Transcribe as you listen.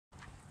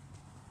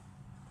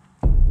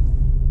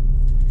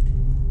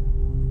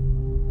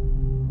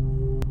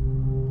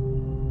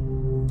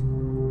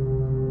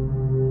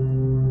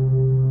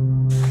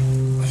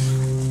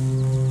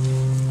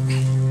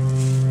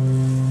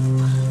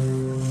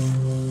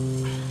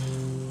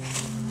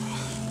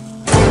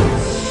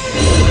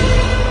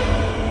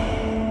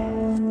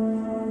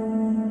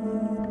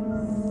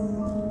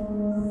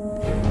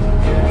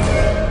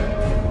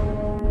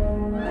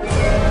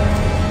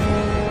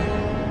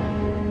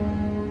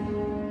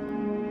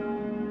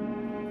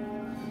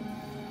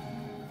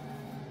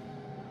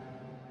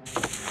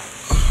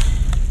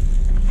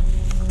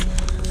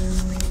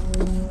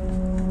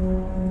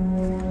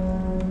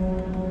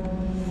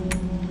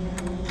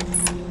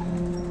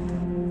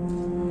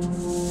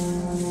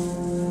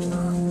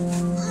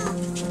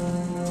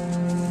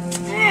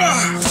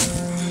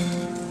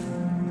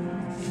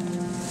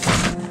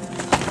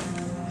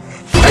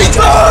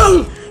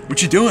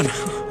What you doing?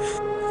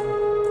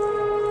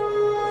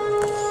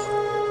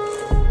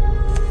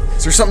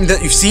 Is there something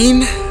that you've seen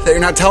that you're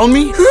not telling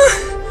me?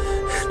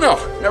 No,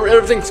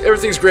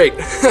 everything's great.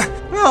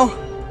 Well,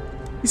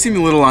 you seem a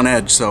little on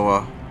edge,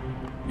 so,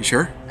 you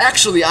sure?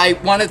 Actually, I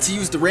wanted to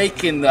use the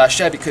rake in the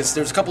shed because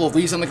there's a couple of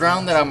leaves on the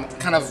ground that I'm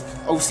kind of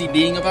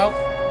OCDing about.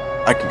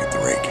 I can get the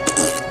rake.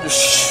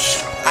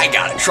 Shh, I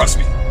got it, trust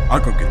me. I'll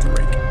go get the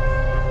rake.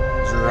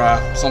 Is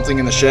there something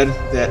in the shed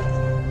that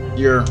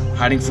you're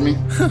hiding from me?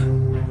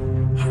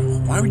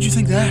 Why would you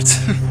think that?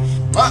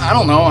 I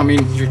don't know, I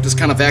mean, you're just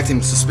kind of acting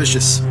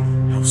suspicious.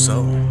 How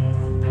so?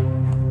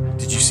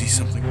 Did you see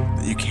something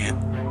that you can't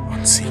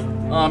unsee?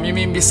 You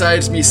mean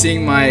besides me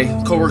seeing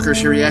my coworkers'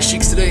 hairy ass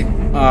cheeks today?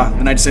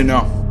 Then I'd say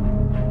no.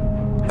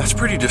 That's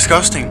pretty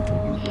disgusting.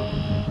 I'm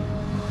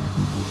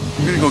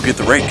gonna go get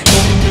the rake.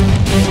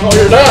 No,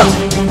 you're not!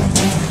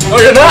 No,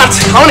 you're not!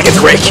 I wanna get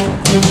the rake!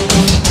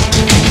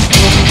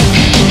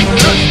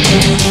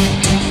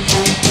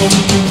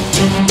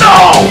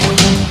 No!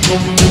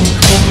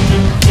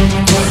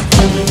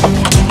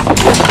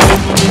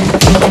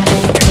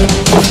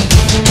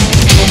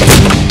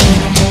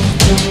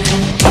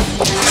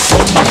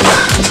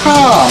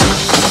 Tom!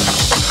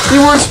 You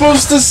weren't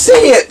supposed to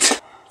see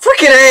it!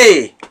 Frickin'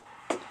 A!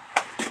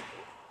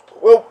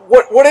 Well,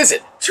 what is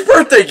it? It's your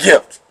birthday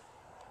gift!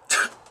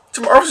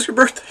 Tomorrow's your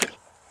birthday.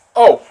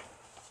 Oh.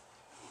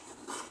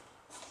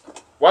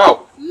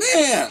 Wow.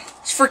 Man,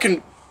 this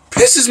frickin'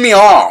 pisses me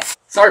off.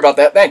 Sorry about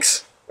that,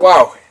 thanks.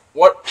 Wow.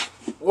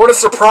 What a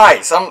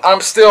surprise.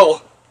 I'm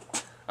still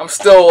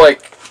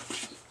like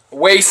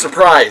way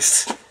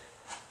surprised.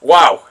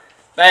 Wow.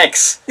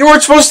 Thanks. You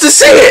weren't supposed to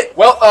see it!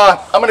 Well,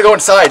 I'm gonna go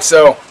inside,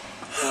 so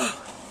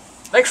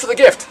thanks for the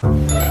gift.